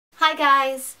Hi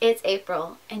guys, it's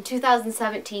April and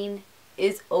 2017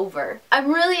 is over.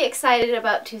 I'm really excited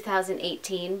about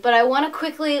 2018, but I want to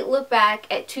quickly look back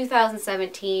at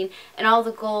 2017 and all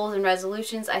the goals and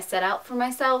resolutions I set out for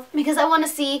myself because I want to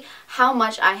see how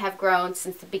much I have grown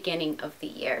since the beginning of the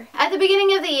year. At the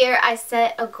beginning of the year, I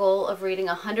set a goal of reading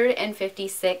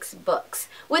 156 books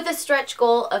with a stretch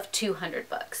goal of 200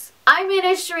 books. I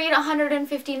managed to read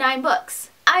 159 books.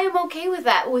 I am okay with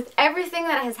that. With everything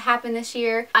that has happened this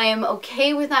year, I am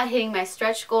okay with not hitting my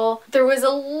stretch goal. There was a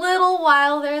little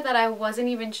while there that I wasn't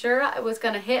even sure I was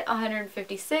going to hit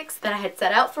 156 that I had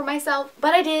set out for myself,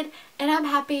 but I did, and I'm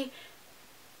happy,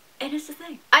 and it's a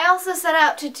thing. I also set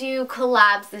out to do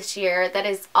collabs this year. That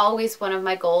is always one of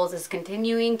my goals, is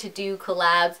continuing to do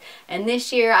collabs, and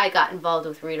this year I got involved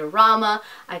with Read-A-Rama,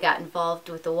 I got involved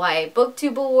with the YA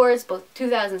BookTube Awards, both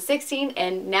 2016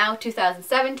 and now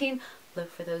 2017. Look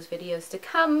for those videos to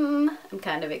come. I'm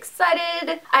kind of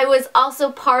excited. I was also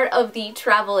part of the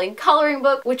traveling coloring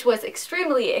book, which was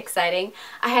extremely exciting.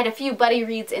 I had a few buddy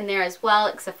reads in there as well,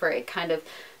 except for it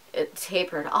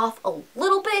tapered off a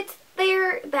little bit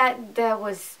there. That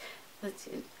was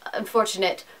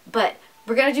unfortunate, but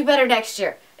we're gonna do better next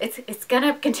year. It's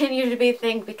gonna continue to be a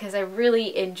thing because I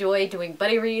really enjoy doing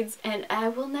buddy reads, and I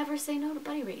will never say no to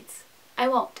buddy reads. I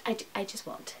won't. I just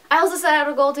won't. I also set out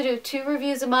a goal to do 2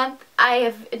 reviews a month. I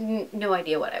have no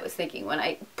idea what I was thinking when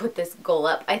I put this goal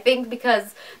up. I think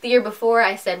because the year before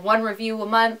I said 1 review a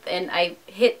month and I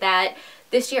hit that.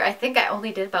 This year I think I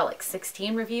only did about like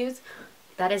 16 reviews.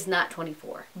 That is not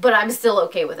 24. But I'm still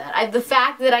okay with that. The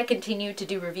fact that I continued to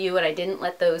do review and I didn't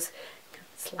let those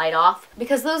slide off,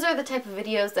 because those are the type of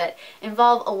videos that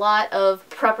involve a lot of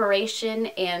preparation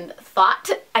and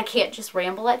thought. I can't just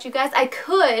ramble at you guys. I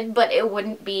could, but it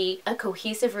wouldn't be a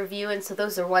cohesive review, and so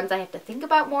those are ones I have to think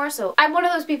about more. So I'm one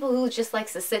of those people who just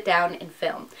likes to sit down and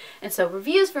film, and so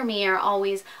reviews for me are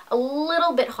always a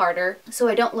little bit harder, so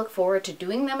I don't look forward to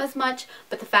doing them as much,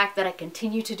 but the fact that I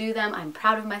continue to do them, I'm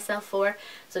proud of myself for.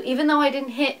 So even though I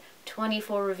didn't hit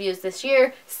 24 reviews this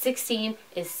year, 16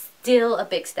 is still a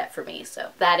big step for me, so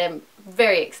that I'm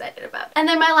very excited about. And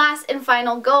then my last and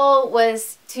final goal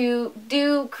was to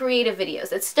do creative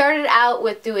videos. It started out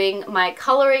with doing my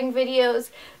coloring videos,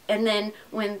 and then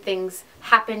when things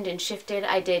happened and shifted,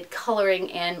 I did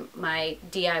coloring and my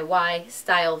DIY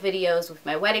style videos with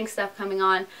my wedding stuff coming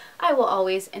on. I will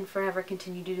always and forever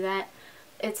continue to do that.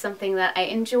 It's something that I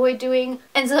enjoy doing,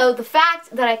 and so the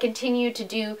fact that I continue to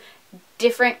do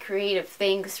different creative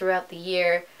things throughout the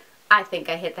year, I think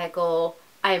I hit that goal.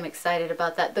 I am excited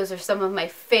about that. Those are some of my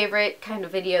favorite kind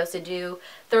of videos to do.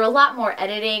 They're a lot more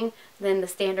editing than the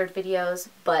standard videos,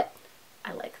 but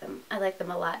I like them. I like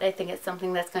them a lot. I think it's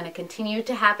something that's going to continue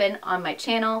to happen on my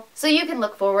channel. So you can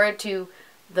look forward to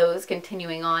those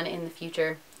continuing on in the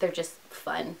future. They're just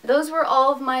fun. Those were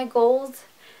all of my goals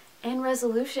and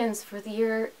resolutions for the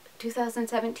year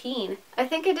 2017. I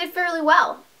think I did fairly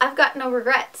well. I've got no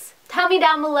regrets. Tell me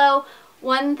down below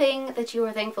one thing that you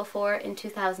are thankful for in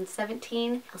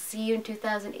 2017. I'll see you in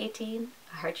 2018.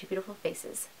 I heart your beautiful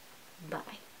faces.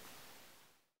 Bye.